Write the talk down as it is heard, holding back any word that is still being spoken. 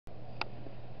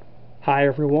Hi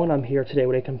everyone, I'm here today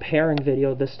with a comparing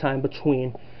video, this time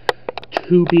between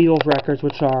two Beatles records,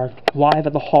 which are Live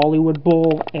at the Hollywood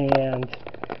Bowl and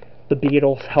the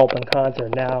Beatles Help in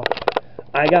Concert. Now,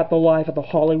 I got the Live at the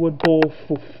Hollywood Bowl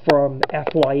from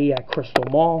FYE at Crystal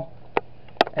Mall,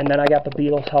 and then I got the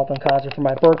Beatles Help in Concert for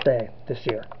my birthday this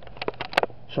year.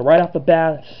 So right off the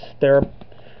bat, they're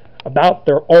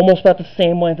almost about the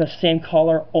same length, the same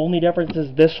color. Only difference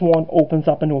is this one opens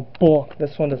up into a book.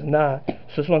 This one does not.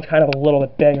 So this one's kind of a little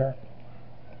bit bigger.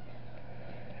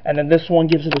 And then this one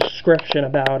gives a description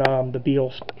about the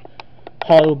Beatles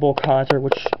Hollywood Bowl concert,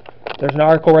 which there's an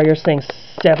article right here saying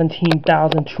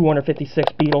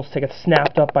 17,256 Beatles tickets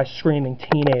snapped up by screaming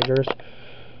teenagers.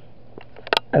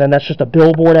 And then that's just a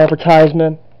billboard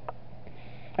advertisement.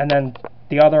 And then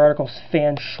the other article's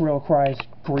fan shrill cries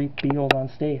greet Beatles on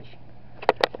stage.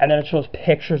 And then it shows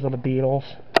pictures of the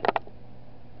Beatles.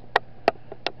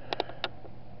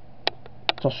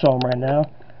 So I'll show them right now.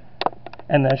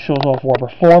 And then it shows all four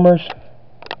performers.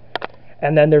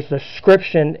 And then there's a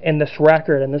description in this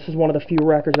record, and this is one of the few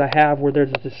records I have where there's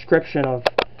a description of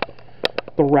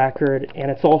the record,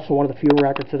 and it's also one of the few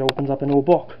records that opens up into a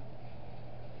book.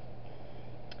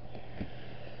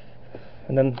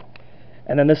 And then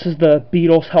this is the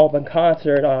Beatles Help in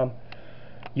Concert.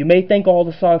 You may think all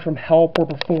the songs from Help were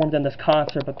performed in this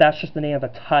concert, but that's just the name of the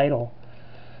title.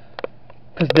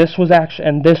 Because this was actually,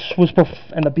 and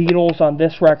the Beatles on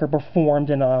this record performed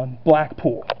in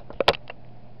Blackpool.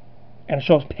 And it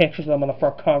shows pictures of them on the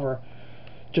front cover,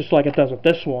 just like it does with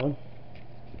this one.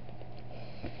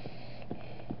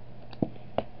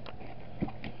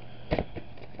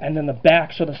 And then the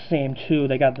backs are the same too.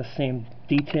 They got the same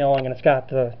detailing, and it's got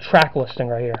the track listing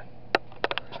right here.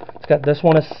 It's got this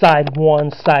one is side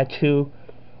 1, side 2,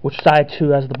 which side 2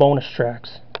 has the bonus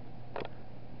tracks,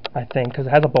 I think, because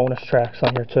it has a bonus tracks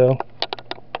on here too.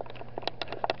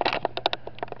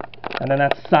 And then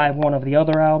that's side 1 of the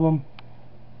other album,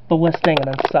 the listing, and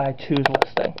then side 2's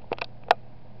listing.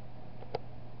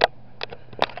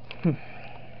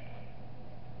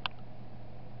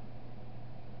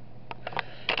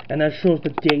 And that shows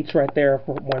the dates right there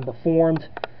for when performed,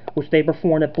 which they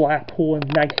performed at Blackpool in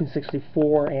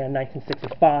 1964 and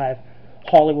 1965.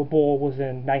 Hollywood Bowl was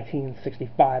in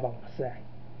 1965, I want to say.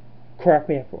 Correct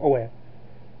me if... oh, wait.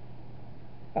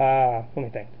 Let me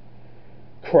think.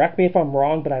 Correct me if I'm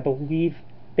wrong, but I believe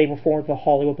they performed at the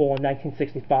Hollywood Bowl in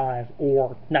 1965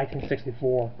 or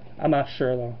 1964. I'm not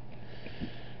sure, though.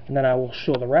 And then I will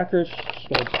show the records.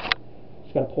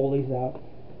 Just gonna pull these out.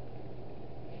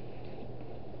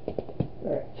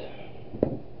 Alright.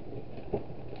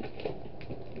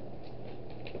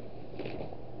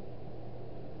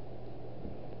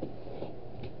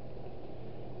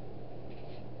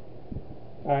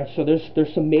 Alright, so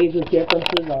there's some major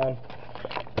differences.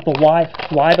 The live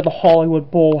at the Hollywood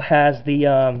Bowl has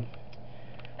a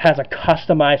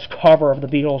customized cover of the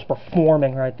Beatles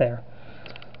performing right there.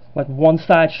 Like one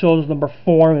side shows them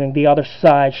performing, the other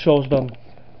side shows them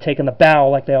taking the bow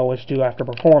like they always do after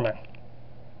performing.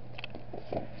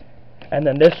 And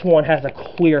then this one has a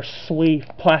clear sleeve,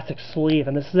 plastic sleeve,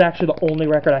 and this is actually the only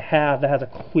record I have that has a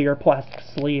clear plastic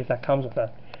sleeve that comes with it.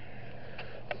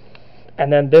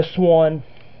 And then this one,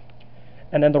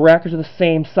 and then the records are the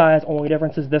same size, only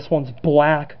difference is this one's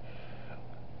black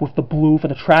with the blue for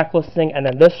the track listing, and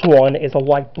then this one is a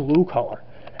light blue color.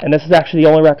 And this is actually the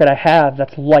only record I have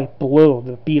that's light blue,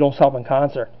 the Beatles Help in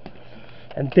Concert.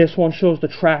 And this one shows the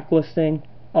track listing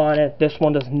on it, this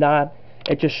one does not.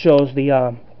 It just shows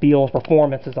the Beatles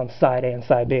performances on side A and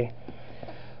side B.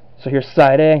 So here's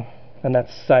side A, and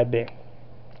that's side B.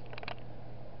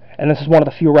 And this is one of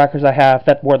the few records I have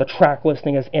where the track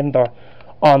listing is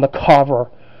on the cover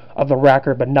of the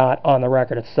record, but not on the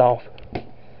record itself.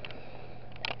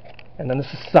 And then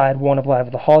this is side 1 of Live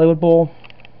at the Hollywood Bowl.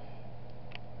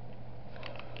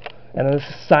 And then this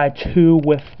is side 2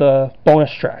 with the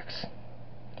bonus tracks.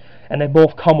 And they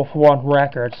both come with one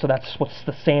record, so that's what's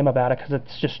the same about it, because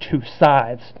it's just two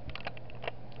sides.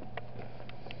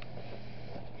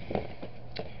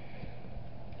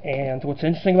 And what's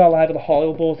interesting about Live at the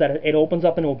Hollywood Bowl is that it opens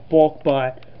up into a book,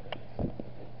 but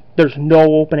there's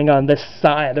no opening on this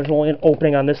side. There's only an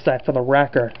opening on this side for the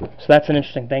record. So that's an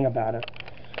interesting thing about it.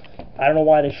 I don't know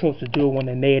why they chose to do it when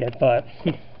they made it, but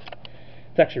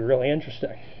it's actually really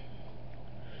interesting.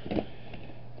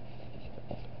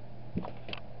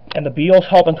 And the Beatles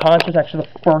Help in Concert is actually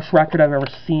the first record I've ever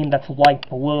seen that's light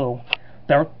blue.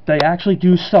 They actually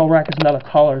do sell records in other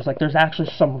colors. Like, there's actually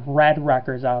some red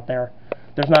records out there.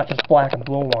 There's not just black and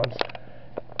blue ones.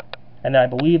 And I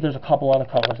believe there's a couple other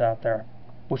colors out there,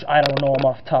 which I don't know them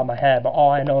off the top of my head, but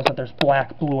all I know is that there's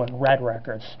black, blue, and red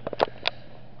records.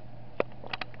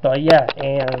 But yeah,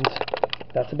 and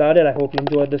that's about it. I hope you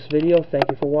enjoyed this video. Thank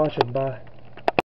you for watching. Bye.